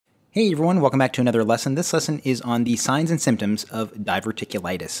Hey everyone, welcome back to another lesson. This lesson is on the signs and symptoms of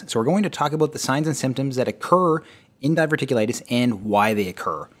diverticulitis. So we're going to talk about the signs and symptoms that occur in diverticulitis and why they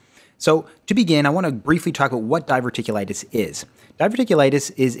occur. So to begin, I want to briefly talk about what diverticulitis is.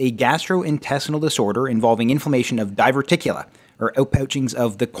 Diverticulitis is a gastrointestinal disorder involving inflammation of diverticula, or outpouchings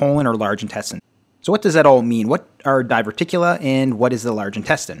of the colon or large intestine. So what does that all mean? What are diverticula and what is the large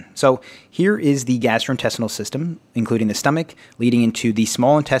intestine? So here is the gastrointestinal system, including the stomach, leading into the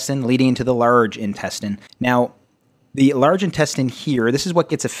small intestine, leading into the large intestine. Now, the large intestine here, this is what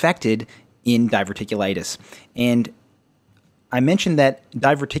gets affected in diverticulitis. And I mentioned that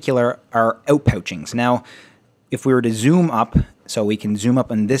diverticula are outpouchings. Now, if we were to zoom up, so we can zoom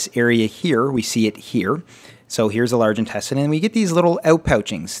up on this area here, we see it here. So here's the large intestine, and we get these little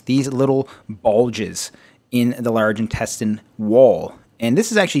outpouchings, these little bulges in the large intestine wall. And this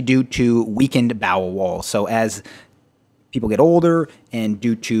is actually due to weakened bowel wall. So as people get older and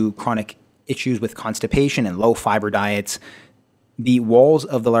due to chronic issues with constipation and low fiber diets, the walls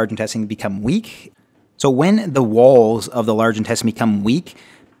of the large intestine become weak. So when the walls of the large intestine become weak,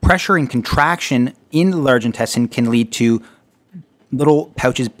 pressure and contraction in the large intestine can lead to little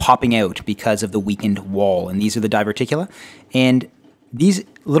pouches popping out because of the weakened wall. And these are the diverticula. And these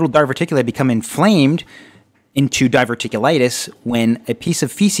little diverticula become inflamed into diverticulitis when a piece of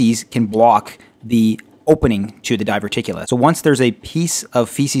feces can block the opening to the diverticula. So once there's a piece of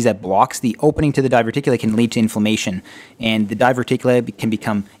feces that blocks the opening to the diverticula, can lead to inflammation, and the diverticula can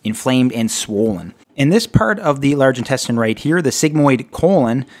become inflamed and swollen. In this part of the large intestine right here, the sigmoid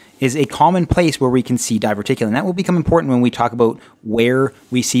colon is a common place where we can see diverticula, and that will become important when we talk about where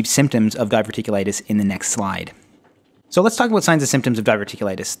we see symptoms of diverticulitis in the next slide. So let's talk about signs and symptoms of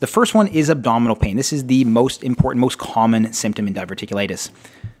diverticulitis. The first one is abdominal pain. This is the most important, most common symptom in diverticulitis.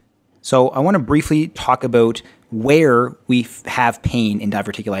 So I want to briefly talk about where we have pain in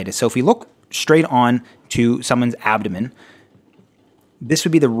diverticulitis. So if we look straight on to someone's abdomen, this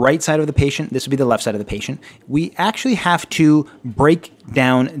would be the right side of the patient, this would be the left side of the patient. We actually have to break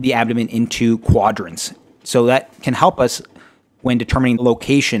down the abdomen into quadrants. So that can help us when determining the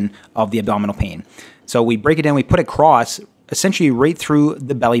location of the abdominal pain. So we break it down, we put a cross essentially right through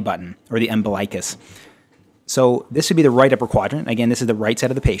the belly button or the umbilicus. So this would be the right upper quadrant. Again, this is the right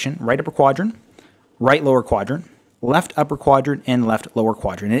side of the patient. Right upper quadrant, right lower quadrant, left upper quadrant, and left lower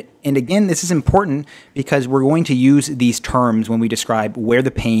quadrant. And again, this is important because we're going to use these terms when we describe where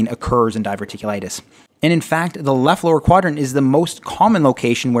the pain occurs in diverticulitis. And in fact, the left lower quadrant is the most common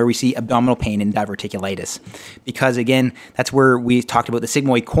location where we see abdominal pain in diverticulitis. Because again, that's where we talked about the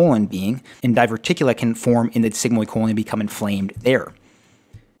sigmoid colon being, and diverticula can form in the sigmoid colon and become inflamed there.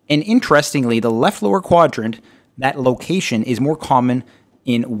 And interestingly, the left lower quadrant, that location is more common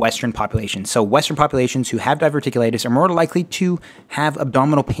in Western populations. So Western populations who have diverticulitis are more likely to have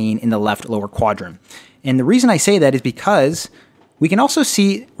abdominal pain in the left lower quadrant. And the reason I say that is because we can also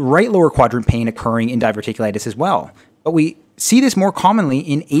see right lower quadrant pain occurring in diverticulitis as well. But we see this more commonly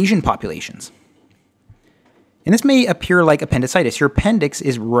in Asian populations. And this may appear like appendicitis. Your appendix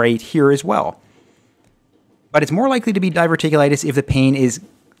is right here as well. But it's more likely to be diverticulitis if the pain is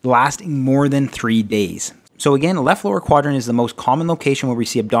lasting more than 3 days. So again, left lower quadrant is the most common location where we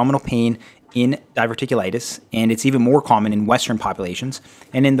see abdominal pain in diverticulitis, and it's even more common in Western populations.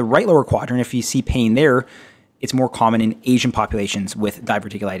 And in the right lower quadrant, if you see pain there, it's more common in Asian populations with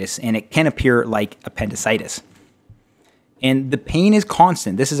diverticulitis, and it can appear like appendicitis. And the pain is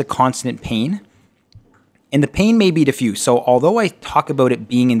constant. This is a constant pain. And the pain may be diffuse. So although I talk about it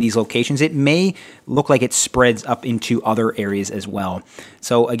being in these locations, it may look like it spreads up into other areas as well.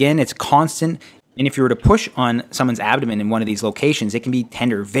 So again, it's constant. And if you were to push on someone's abdomen in one of these locations, it can be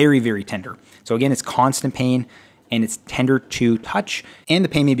tender, very, very tender. So again, it's constant pain and it's tender to touch. And the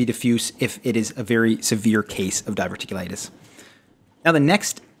pain may be diffuse if it is a very severe case of diverticulitis. Now, the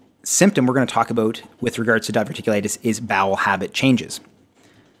next symptom we're going to talk about with regards to diverticulitis is bowel habit changes.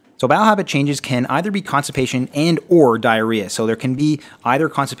 So bowel habit changes can either be constipation and or diarrhea. So there can be either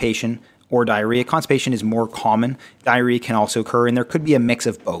constipation or diarrhea. Constipation is more common. Diarrhea can also occur, and there could be a mix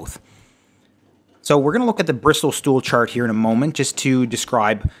of both. So we're going to look at the Bristol stool chart here in a moment just to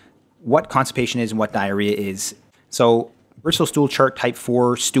describe what constipation is and what diarrhea is. So Bristol stool chart type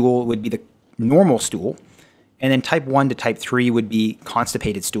 4 stool would be the normal stool, and then type 1 to type 3 would be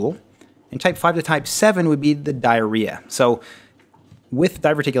constipated stool, and type 5 to type 7 would be the diarrhea. So with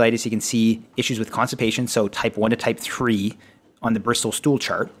diverticulitis, you can see issues with constipation, so type 1 to type 3 on the Bristol stool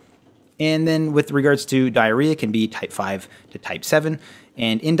chart. And then with regards to diarrhea, it can be type 5 to type 7.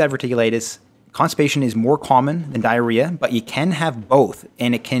 And in diverticulitis, constipation is more common than diarrhea, but you can have both,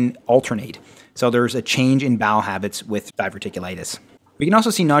 and it can alternate. So there's a change in bowel habits with diverticulitis. We can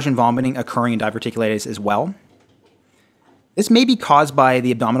also see nausea and vomiting occurring in diverticulitis as well. This may be caused by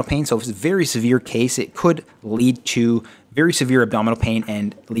the abdominal pain, so if it's a very severe case, it could lead to very severe abdominal pain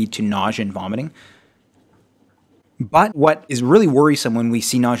and lead to nausea and vomiting. But what is really worrisome when we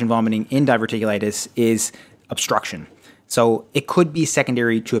see nausea and vomiting in diverticulitis is obstruction. So it could be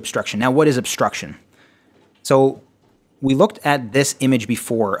secondary to obstruction. Now, what is obstruction? So we looked at this image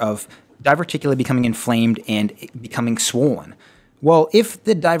before of diverticula becoming inflamed and becoming swollen. Well, if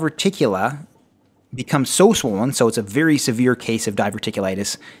the diverticula becomes so swollen, so it's a very severe case of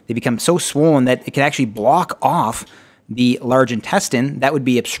diverticulitis, they become so swollen that it can actually block off the large intestine, that would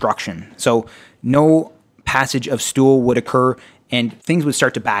be obstruction. So no passage of stool would occur and things would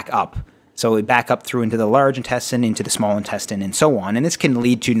start to back up. So it would back up through into the large intestine, into the small intestine, and so on. And this can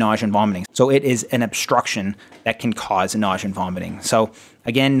lead to nausea and vomiting. So it is an obstruction that can cause nausea and vomiting. So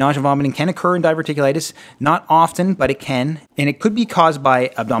again, nausea and vomiting can occur in diverticulitis. Not often, but it can. And it could be caused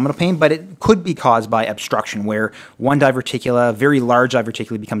by abdominal pain, but it could be caused by obstruction, where one diverticula, very large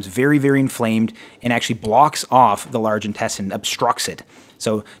diverticula, becomes very, very inflamed and actually blocks off the large intestine, obstructs it.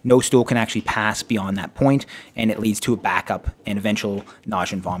 So no stool can actually pass beyond that point, and it leads to a backup and eventual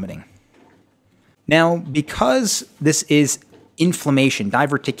nausea and vomiting. Now, because this is inflammation,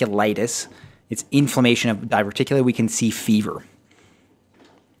 diverticulitis, it's inflammation of diverticula, we can see fever.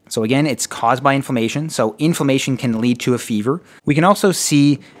 So again, it's caused by inflammation. So inflammation can lead to a fever. We can also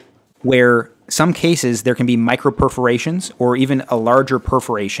see where some cases there can be microperforations or even a larger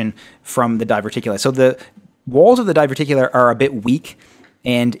perforation from the diverticula. So the walls of the diverticula are a bit weak,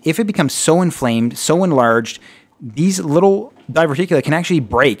 and if it becomes so inflamed, so enlarged, these little diverticula can actually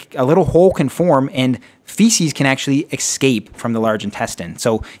break. A little hole can form and feces can actually escape from the large intestine.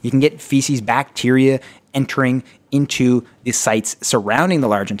 So you can get feces bacteria entering into the sites surrounding the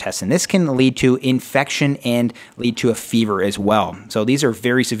large intestine. This can lead to infection and lead to a fever as well. So these are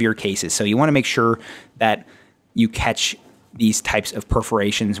very severe cases. So you want to make sure that you catch these types of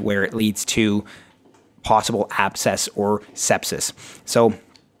perforations where it leads to possible abscess or sepsis. So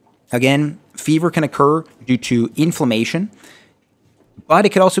again, fever can occur due to inflammation, but it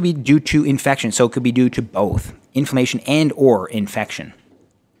could also be due to infection. So it could be due to both inflammation and or infection.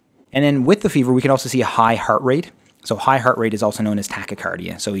 And then with the fever, we can also see a high heart rate. So high heart rate is also known as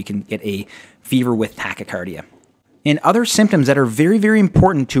tachycardia. So you can get a fever with tachycardia. And other symptoms that are very, very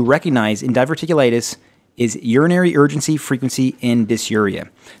important to recognize in diverticulitis is urinary urgency, frequency, and dysuria.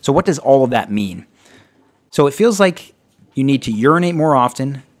 So what does all of that mean? So it feels like you need to urinate more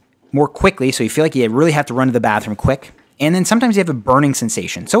often, more quickly, so you feel like you really have to run to the bathroom quick. And then sometimes you have a burning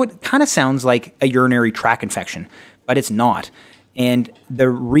sensation. So it kind of sounds like a urinary tract infection, but it's not. And the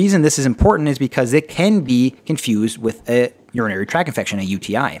reason this is important is because it can be confused with a urinary tract infection, a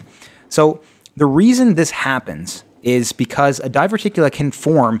UTI. So the reason this happens is because a diverticula can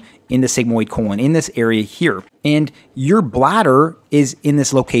form in the sigmoid colon, in this area here. And your bladder is in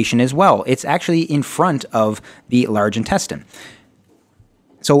this location as well. It's actually in front of the large intestine.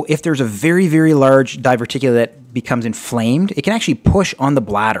 So if there's a very, very large diverticula that becomes inflamed, it can actually push on the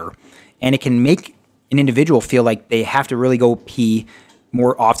bladder, and it can make an individual feel like they have to really go pee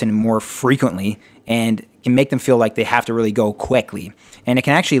more often and more frequently, and can make them feel like they have to really go quickly. And it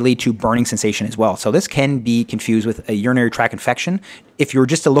can actually lead to burning sensation as well. So this can be confused with a urinary tract infection if you were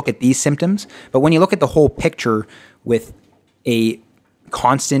just to look at these symptoms. But when you look at the whole picture with a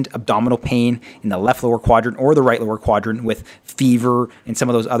constant abdominal pain in the left lower quadrant or the right lower quadrant with fever and some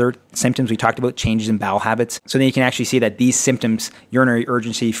of those other symptoms we talked about, changes in bowel habits. So then you can actually see that these symptoms, urinary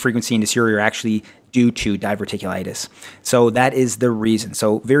urgency, frequency, and dysuria, are actually due to diverticulitis. So that is the reason.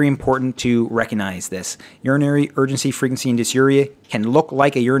 So very important to recognize this. Urinary urgency, frequency, and dysuria can look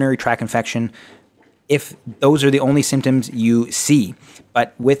like a urinary tract infection if those are the only symptoms you see.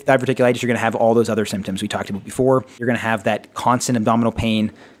 But with diverticulitis, you're going to have all those other symptoms we talked about before. You're going to have that constant abdominal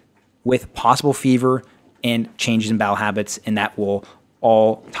pain with possible fever and changes in bowel habits, and that will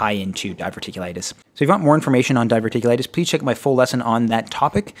all tie into diverticulitis. So if you want more information on diverticulitis, please check out my full lesson on that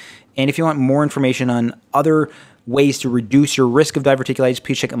topic. And if you want more information on other ways to reduce your risk of diverticulitis,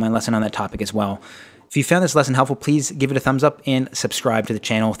 please check out my lesson on that topic as well. If you found this lesson helpful, please give it a thumbs up and subscribe to the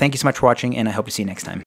channel. Thank you so much for watching, and I hope to see you next time.